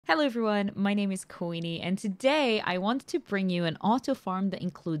Hello everyone, my name is QueenE, and today I wanted to bring you an auto farm that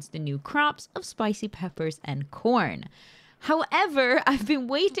includes the new crops of spicy peppers and corn. However, I've been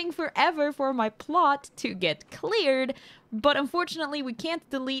waiting forever for my plot to get cleared, but unfortunately we can't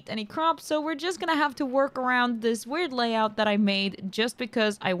delete any crops, so we're just gonna have to work around this weird layout that I made just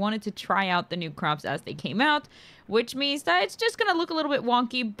because I wanted to try out the new crops as they came out, which means that it's just gonna look a little bit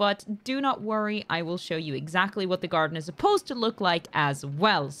wonky, but do not worry, I will show you exactly what the garden is supposed to look like as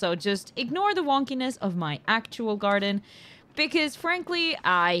well. So just ignore the wonkiness of my actual garden, because frankly,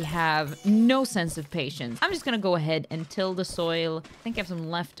 I have no sense of patience. I'm just gonna go ahead and till the soil. I think I have some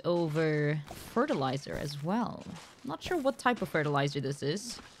leftover fertilizer as well. I'm not sure what type of fertilizer this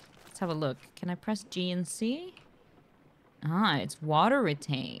is. Let's have a look. Can I press G and C? Ah, it's water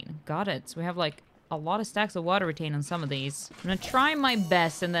retain. Got it. So we have like a lot of stacks of water retain on some of these. I'm gonna try my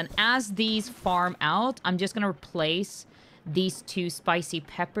best, and then as these farm out, I'm just gonna replace these two spicy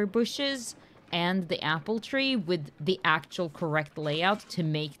pepper bushes and the apple tree with the actual correct layout to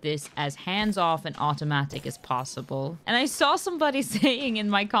make this as hands-off and automatic as possible. And I saw somebody saying in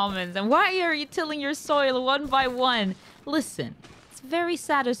my comments, and why are you tilling your soil one by one? Listen, it's very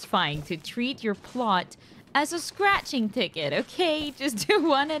satisfying to treat your plot as a scratching ticket, okay? Just do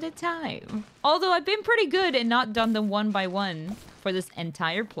one at a time. Although I've been pretty good and not done them one by one for this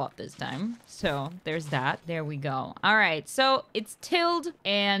entire plot this time. So there's that. There we go. All right, so it's tilled,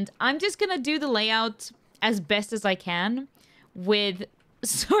 and I'm just gonna do the layout as best as I can with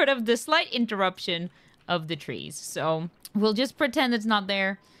sort of the slight interruption of the trees. So we'll just pretend it's not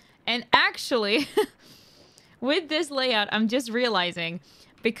there. And actually, with this layout, I'm just realizing,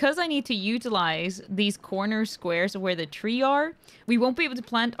 because I need to utilize these corner squares where the tree are, we won't be able to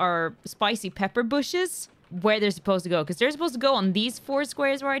plant our spicy pepper bushes where they're supposed to go, because they're supposed to go on these 4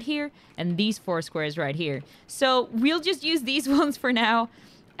 squares right here and these 4 squares right here. So we'll just use these ones for now,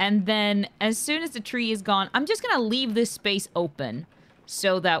 and then as soon as the tree is gone, I'm just gonna leave this space open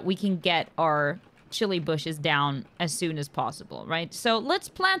so that we can get our chili bushes down as soon as possible, right? So let's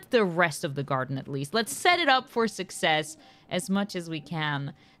plant the rest of the garden at least. Let's set it up for success as much as we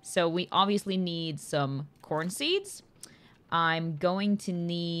can. So we obviously need some corn seeds. I'm going to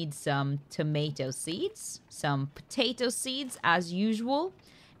need some tomato seeds, some potato seeds as usual,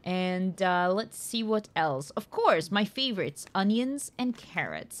 and let's see what else. Of course, my favorites, onions and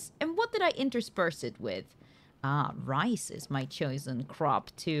carrots. And what did I intersperse it with? Rice is my chosen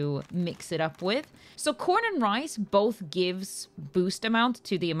crop to mix it up with. So corn and rice both gives boost amount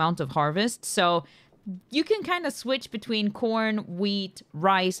to the amount of harvest. So you can kind of switch between corn, wheat,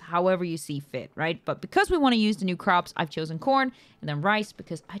 rice, however you see fit, right? But because we want to use the new crops, I've chosen corn and then rice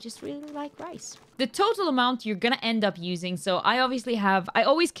because I just really like rice. The total amount you're going to end up using, so I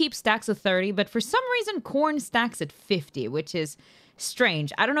always keep stacks of 30, but for some reason corn stacks at 50, which is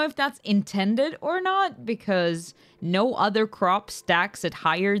strange. I don't know if that's intended or not, because no other crop stacks at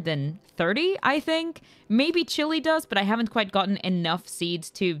higher than 30, I think. Maybe chili does, but I haven't quite gotten enough seeds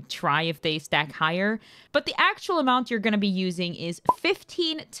to try if they stack higher. But the actual amount you're going to be using is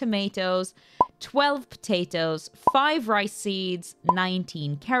 15 tomatoes, 12 potatoes, 5 rice seeds,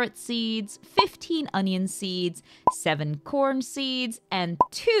 19 carrot seeds, 15 onion seeds, 7 corn seeds, and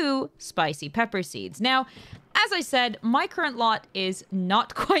 2 spicy pepper seeds. Now, as I said, my current lot is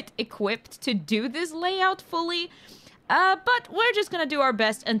not quite equipped to do this layout fully, but we're just gonna do our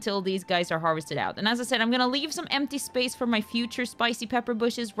best until these guys are harvested out. And as I said, I'm gonna leave some empty space for my future spicy pepper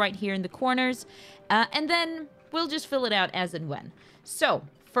bushes right here in the corners, and then we'll just fill it out as and when. So,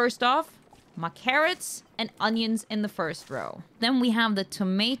 first off, my carrots and onions in the first row. Then we have the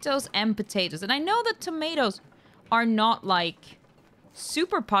tomatoes and potatoes. And I know that tomatoes are not like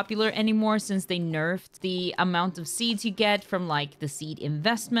super popular anymore since they nerfed the amount of seeds you get from like the seed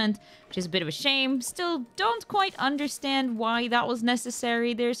investment, which is a bit of a shame. Still don't quite understand why that was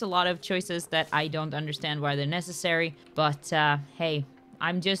necessary. There's a lot of choices that I don't understand why they're necessary, but hey,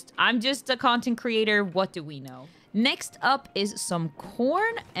 I'm just a content creator. What do we know? Next up is some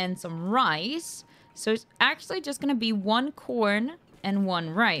corn and some rice. So it's actually just gonna be 1 corn and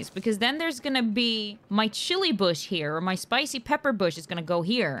 1 rice, because then there's gonna be my chili bush here, or my spicy pepper bush is gonna go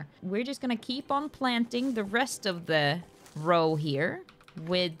here. We're just gonna keep on planting the rest of the row here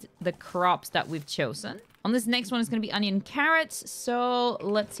with the crops that we've chosen. On this next one is gonna be onion and carrots, so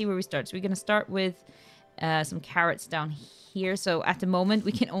let's see where we start. So we're gonna start with some carrots down here. So at the moment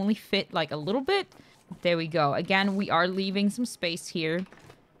we can only fit like a little bit. There we go. Again, we are leaving some space here,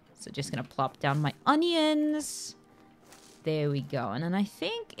 so just gonna plop down my onions. There we go. And then I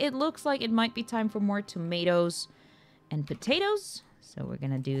think it looks like it might be time for more tomatoes and potatoes. So we're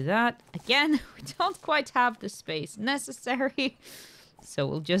gonna do that. Again, we don't quite have the space necessary. So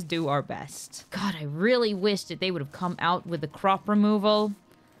we'll just do our best. God, I really wish that they would have come out with the crop removal.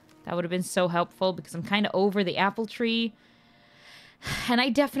 That would have been so helpful because I'm kind of over the apple tree. And I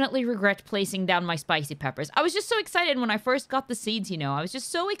definitely regret placing down my spicy peppers. I was just so excited when I first got the seeds, you know. I was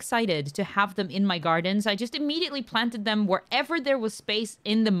just so excited to have them in my gardens. I just immediately planted them wherever there was space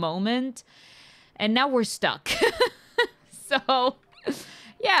in the moment. And now we're stuck. So,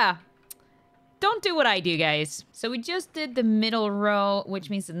 yeah. Don't do what I do, guys. So we just did the middle row, which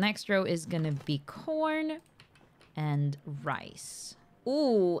means the next row is going to be corn and rice.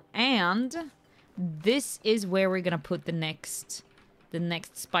 Ooh, and this is where we're going to put the next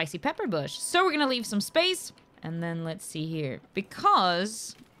spicy pepper bush. So we're going to leave some space. And then let's see here.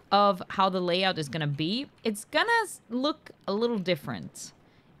 Because of how the layout is going to be, it's going to look a little different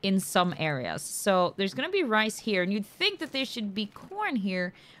in some areas. So there's going to be rice here. And you'd think that there should be corn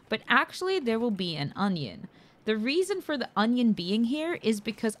here. But actually, there will be an onion. The reason for the onion being here is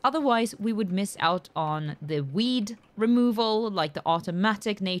because otherwise we would miss out on the weed removal. Like the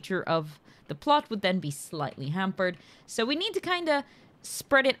automatic nature of the plot would then be slightly hampered. So we need to kind of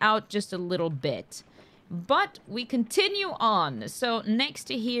spread it out just a little bit. But we continue on. So next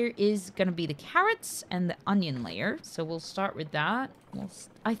to here is going to be the carrots and the onion layer. So we'll start with that.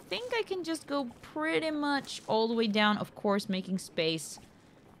 I think I can just go pretty much all the way down. Of course, making space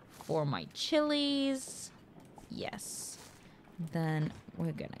for my chilies. Yes. Then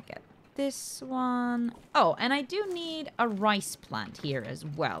we're going to get this one. Oh, and I do need a rice plant here as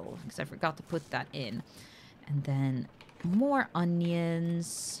well, because I forgot to put that in. And then more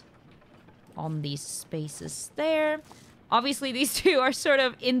onions on these spaces there. Obviously, these two are sort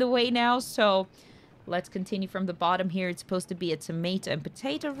of in the way now, so let's continue from the bottom here. It's supposed to be a tomato and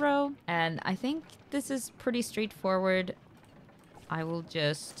potato row, and I think this is pretty straightforward. I will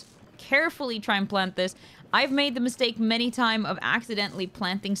just carefully try and plant this. I've made the mistake many times of accidentally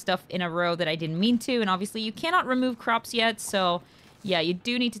planting stuff in a row that I didn't mean to, and obviously you cannot remove crops yet, so yeah, you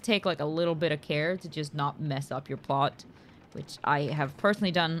do need to take like a little bit of care to just not mess up your plot, which I have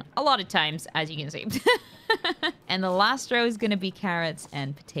personally done a lot of times, as you can see. And the last row is going to be carrots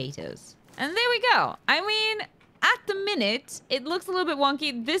and potatoes. And there we go. I mean, at the minute, it looks a little bit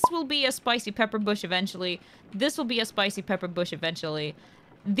wonky. This will be a spicy pepper bush eventually. This will be a spicy pepper bush eventually.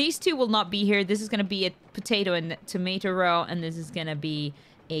 These two will not be here. This is going to be a potato and tomato row, and this is going to be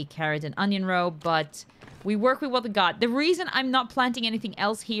a carrot and onion row, but we work with what we got. The reason I'm not planting anything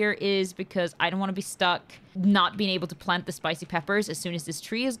else here is because I don't want to be stuck not being able to plant the spicy peppers as soon as this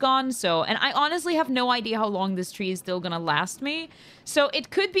tree is gone. So, and I honestly have no idea how long this tree is still going to last me. So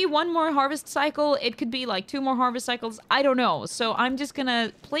it could be one more harvest cycle. It could be like 2 more harvest cycles. I don't know. So I'm just going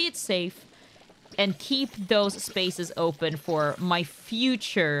to play it safe and keep those spaces open for my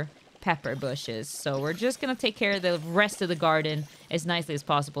future pepper bushes. So we're just gonna take care of the rest of the garden as nicely as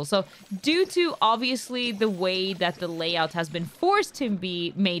possible. So due to obviously the way that the layout has been forced to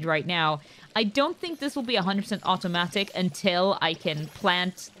be made right now, I don't think this will be 100% automatic until I can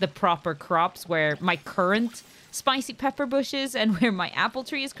plant the proper crops where my current spicy pepper bushes and where my apple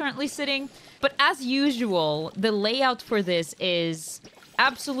tree is currently sitting. But as usual, the layout for this is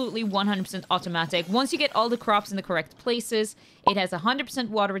absolutely 100% automatic. Once you get all the crops in the correct places, it has 100%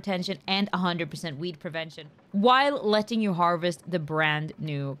 water retention and 100% weed prevention while letting you harvest the brand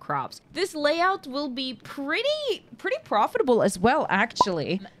new crops. This layout will be pretty profitable as well,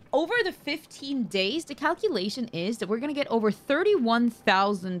 actually. Over the 15 days, the calculation is that we're going to get over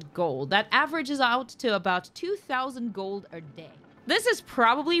 31,000 gold. That averages out to about 2,000 gold a day. This is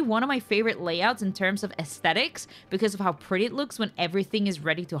probably one of my favorite layouts in terms of aesthetics because of how pretty it looks when everything is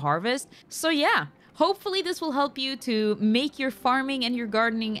ready to harvest. So yeah, hopefully this will help you to make your farming and your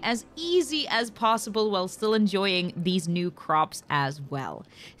gardening as easy as possible while still enjoying these new crops as well.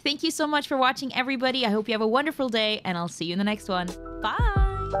 Thank you so much for watching, everybody. I hope you have a wonderful day, and I'll see you in the next one. Bye!